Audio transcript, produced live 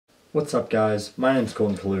What's up guys, my name's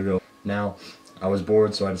Colton Kalugo. Now, I was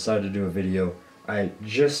bored so I decided to do a video. I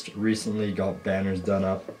just recently got banners done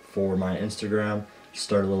up for my Instagram,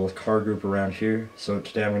 start a little car group around here. So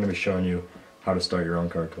today I'm going to be showing you how to start your own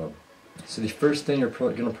car club. So the first thing you're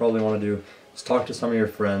going to probably want to do is talk to some of your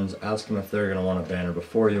friends, ask them if they're going to want a banner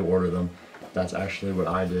before you order them. That's actually what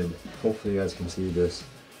I did. Hopefully you guys can see this.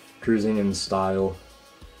 Cruising in Style.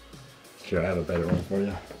 Here, I have a better one for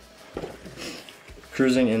you.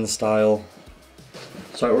 Cruising in Style.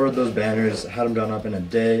 So I ordered those banners, had them done up in a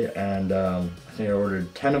day, and I think I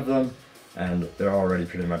ordered 10 of them, and they're already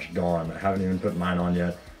pretty much gone. I haven't even put mine on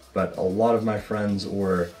yet, but a lot of my friends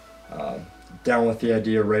were down with the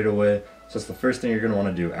idea right away. So that's the first thing you're going to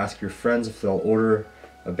want to do. Ask your friends if they'll order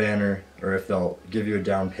a banner or if they'll give you a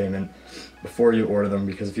down payment before you order them,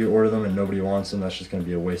 because if you order them and nobody wants them, that's just going to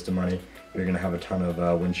be a waste of money. You're going to have a ton of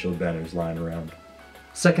windshield banners lying around.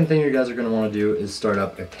 Second thing you guys are going to want to do is start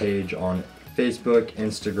up a page on Facebook,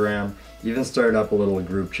 Instagram, even start up a little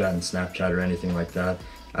group chat and Snapchat or anything like that.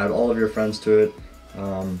 Add all of your friends to it,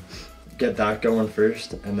 get that going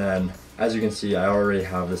first, and then as you can see I already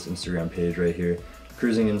have this Instagram page right here,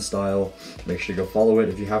 Cruising in Style. Make sure you go follow it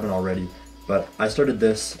if you haven't already. But I started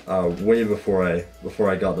this way before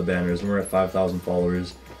I got the banners, and we're at 5,000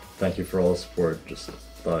 followers. Thank you for all the support. Just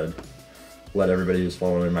thought I'd let everybody who's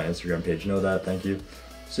following my Instagram page know that. Thank you.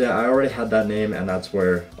 So yeah, I already had that name, and that's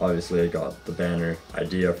where obviously I got the banner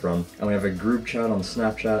idea from. And we have a group chat on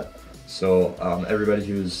Snapchat, so everybody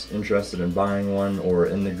who's interested in buying one or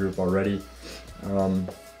in the group already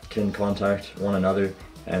can contact one another,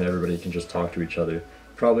 and everybody can just talk to each other.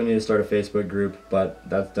 Probably need to start a Facebook group, but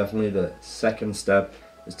that's definitely the second step,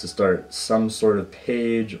 is to start some sort of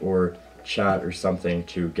page or chat or something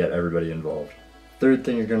to get everybody involved. Third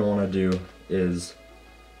thing you're going to want to do is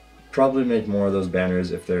probably make more of those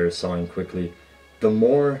banners if they're selling quickly. The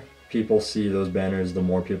more people see those banners, the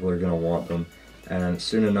more people are going to want them, and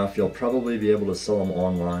soon enough you'll probably be able to sell them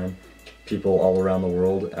online to people all around the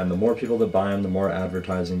world, and the more people that buy them, the more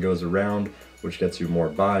advertising goes around, which gets you more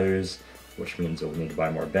buyers, which means you'll need to buy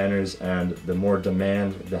more banners, and the more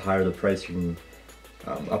demand, the higher the price you can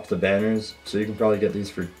up the banners. So you can probably get these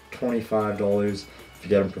for $25 if you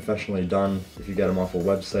get them professionally done, if you get them off a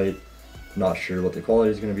website. Not sure what the quality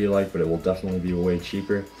is going to be like, but it will definitely be way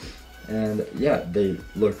cheaper. And yeah, they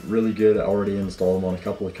look really good. I already installed them on a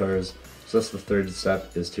couple of cars. So that's the third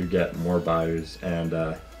step, is to get more buyers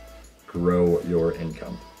and grow your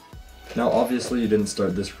income. Now obviously you didn't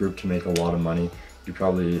start this group to make a lot of money. You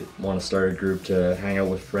probably want to start a group to hang out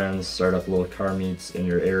with friends, start up little car meets in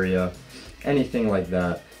your area, anything like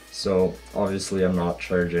that. So obviously I'm not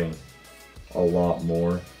charging a lot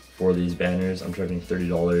more for these banners. I'm charging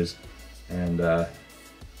 $30, and I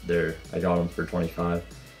got them for $25.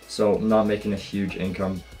 So I'm not making a huge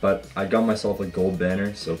income, but I got myself a gold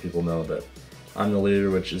banner so people know that I'm the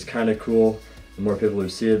leader, which is kind of cool. The more people who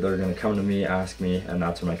see it, they're going to come to me, ask me, and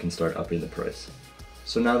that's when I can start upping the price.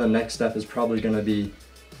 So now the next step is probably going to be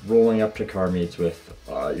rolling up to car meets with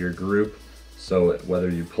your group. So whether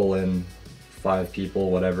you pull in 5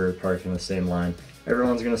 people, whatever, park in the same line,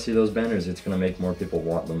 everyone's going to see those banners. It's going to make more people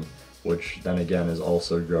want them, which then again is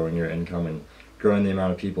also growing your income and growing the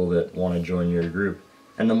amount of people that want to join your group.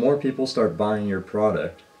 And the more people start buying your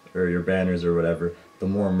product or your banners or whatever, the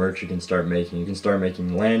more merch you can start making. You can start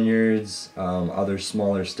making lanyards, other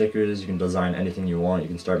smaller stickers. You can design anything you want. You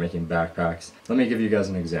can start making backpacks. Let me give you guys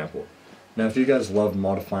an example. Now if you guys love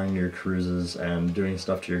modifying your cruises and doing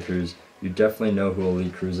stuff to your cruise, you definitely know who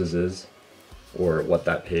Elite Cruises is, or what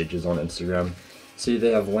that page is on Instagram. See,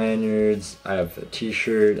 they have lanyards, I have a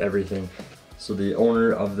t-shirt, everything. So the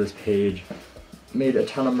owner of this page made a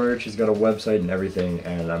ton of merch. He's got a website and everything,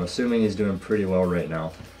 and I'm assuming he's doing pretty well right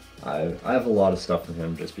now. I have a lot of stuff from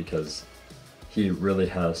him just because he really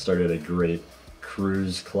has started a great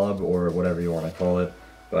cruise club, or whatever you want to call it,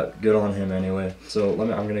 but good on him anyway. So I'm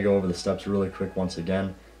going to go over the steps really quick once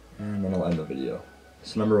again, and then I'll end the video.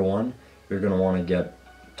 So number 1, you're going to want to get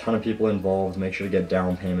a ton of people involved. Make sure to get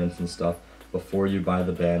down payments and stuff before you buy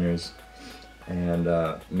the banners, and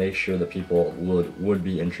make sure that people would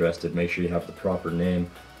be interested. Make sure you have the proper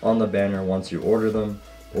name on the banner once you order them.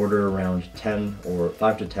 Order around 10 or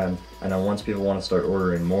 5 to 10, and then once people want to start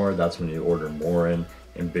ordering more, that's when you order more in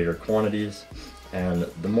bigger quantities. And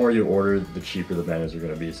the more you order, the cheaper the banners are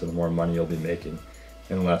going to be, so the more money you'll be making,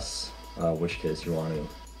 unless which case you want to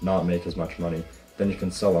not make as much money, then you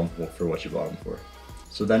can sell them for what you bought them for.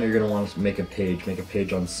 So then you're going to want to make a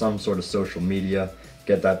page on some sort of social media,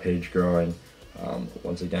 get that page growing,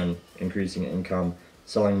 once again increasing income,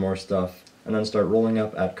 selling more stuff, and then start rolling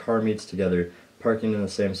up at car meets together, parking in the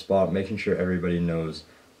same spot, making sure everybody knows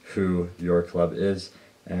who your club is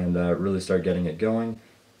and really start getting it going,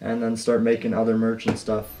 and then start making other merch and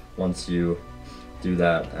stuff once you do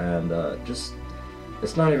that. And just,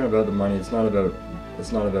 it's not even about the money, it's not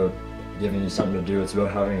about giving you something to do, it's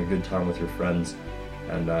about having a good time with your friends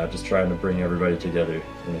and just trying to bring everybody together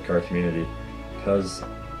in the car community, because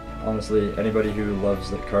honestly, anybody who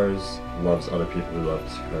loves the cars loves other people who love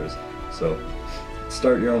cars. So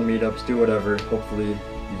start your own meetups, do whatever. Hopefully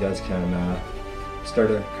you guys can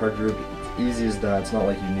start a car group. It's easy as that. It's not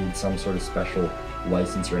like you need some sort of special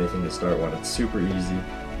license or anything to start one. It's super easy.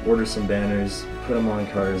 Order some banners, put them on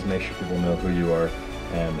cars, make sure people know who you are,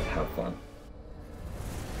 and have fun.